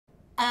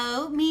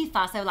Oh, mi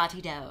faso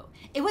latido.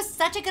 It was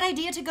such a good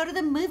idea to go to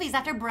the movies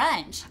after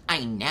brunch.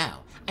 I know.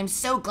 I'm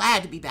so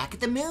glad to be back at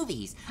the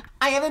movies.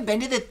 I haven't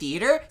been to the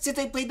theater since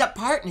I played that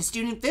part in a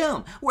student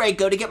film, where I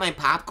go to get my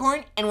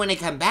popcorn, and when I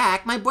come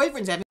back, my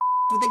boyfriend's having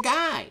with a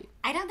guy.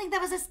 I don't think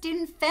that was a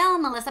student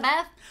film,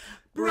 Elizabeth.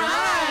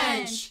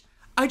 Brunch!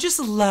 I just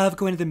love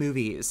going to the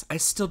movies. I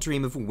still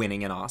dream of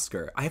winning an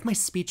Oscar. I have my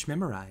speech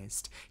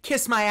memorized.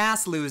 Kiss my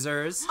ass,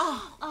 losers.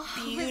 Oh,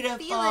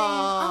 beautiful.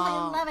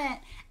 Oh, I love it.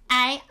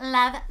 I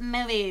love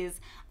movies.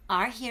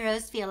 Our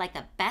heroes feel like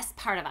the best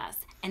part of us,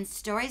 and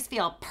stories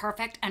feel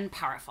perfect and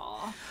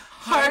powerful.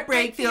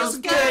 Heartbreak feels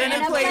good in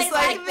a place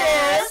like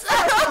this.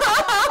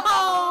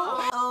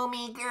 Oh,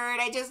 me, Gerd,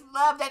 I just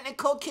love that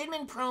Nicole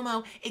Kidman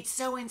promo. It's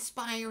so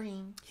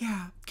inspiring.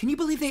 Yeah. Can you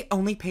believe they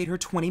only paid her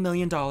 $20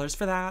 million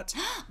for that?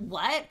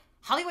 What?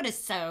 Hollywood is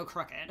so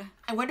crooked.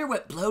 I wonder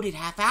what bloated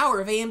half hour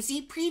of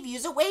AMC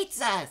previews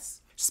awaits us.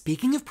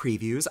 Speaking of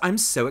previews, I'm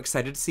so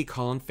excited to see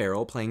Colin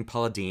Farrell playing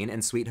Paula Deen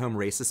in Sweet Home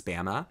Racist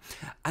Bama.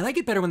 I like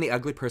it better when the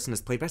ugly person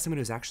is played by someone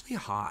who's actually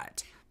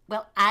hot.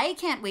 Well, I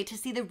can't wait to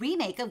see the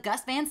remake of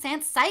Gus Van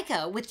Sant's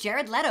Psycho with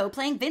Jared Leto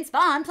playing Vince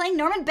Vaughn playing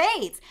Norman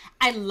Bates.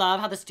 I love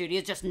how the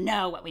studios just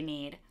know what we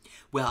need.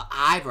 Well,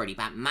 I've already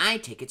bought my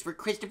tickets for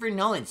Christopher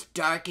Nolan's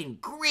dark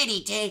and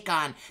gritty take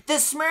on The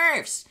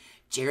Smurfs.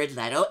 Jared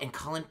Leto and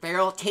Colin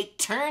Farrell take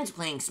turns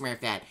playing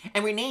Smurfette,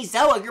 and Renee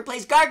Zellweger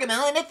plays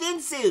Gargamel in a thin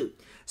suit.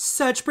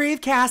 Such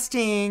brave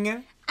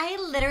casting. I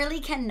literally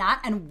cannot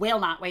and will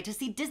not wait to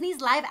see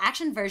Disney's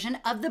live-action version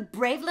of The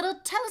Brave Little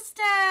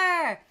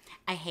Toaster.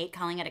 I hate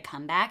calling it a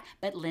comeback,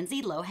 but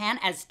Lindsay Lohan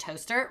as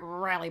Toaster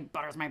really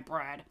butters my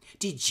bread.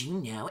 Did you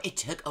know it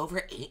took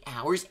over 8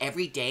 hours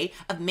every day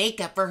of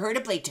makeup for her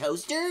to play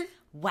Toaster?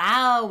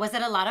 Wow, was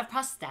it a lot of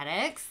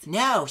prosthetics?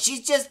 No,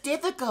 she's just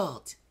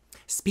difficult.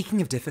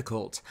 Speaking of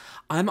difficult,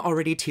 I'm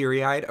already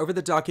teary-eyed over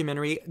the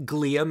documentary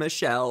Glee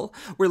Michelle,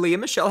 where Lea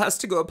Michele has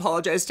to go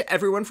apologize to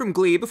everyone from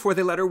Glee before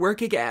they let her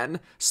work again.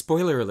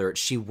 Spoiler alert,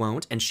 she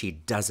won't and she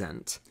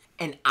doesn't.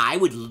 And I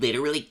would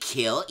literally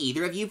kill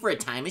either of you for a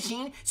time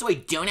machine so I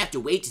don't have to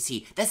wait to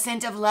see The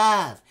Scent of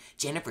Love.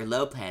 Jennifer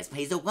Lopez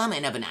plays a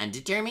woman of an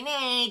undetermined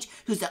age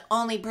who's the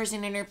only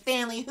person in her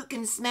family who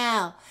can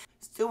smell.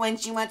 So when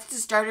she wants to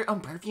start her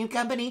own perfume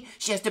company,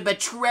 she has to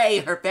betray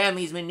her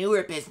family's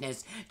manure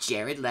business.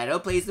 Jared Leto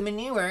plays the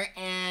manure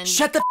and...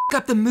 Shut the f***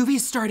 up, the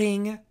movie's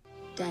starting!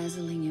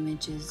 Dazzling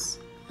images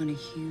on a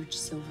huge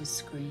silver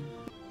screen.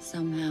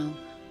 Somehow,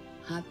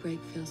 heartbreak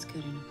feels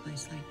good in a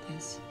place like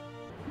this.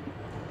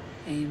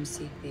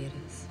 AMC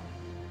Theaters.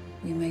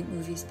 We make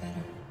movies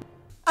better.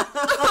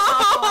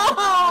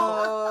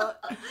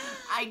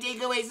 I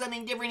take away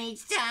something different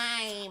each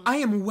time. I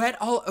am wet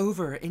all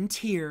over in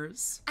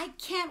tears. I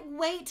can't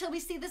wait till we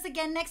see this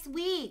again next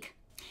week.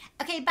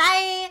 Okay,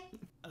 bye.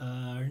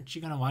 Aren't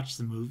you gonna watch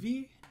the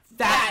movie?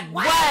 That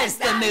was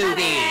the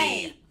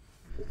movie!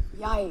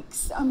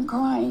 Yikes, I'm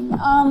crying.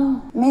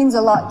 Means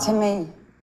a lot to me.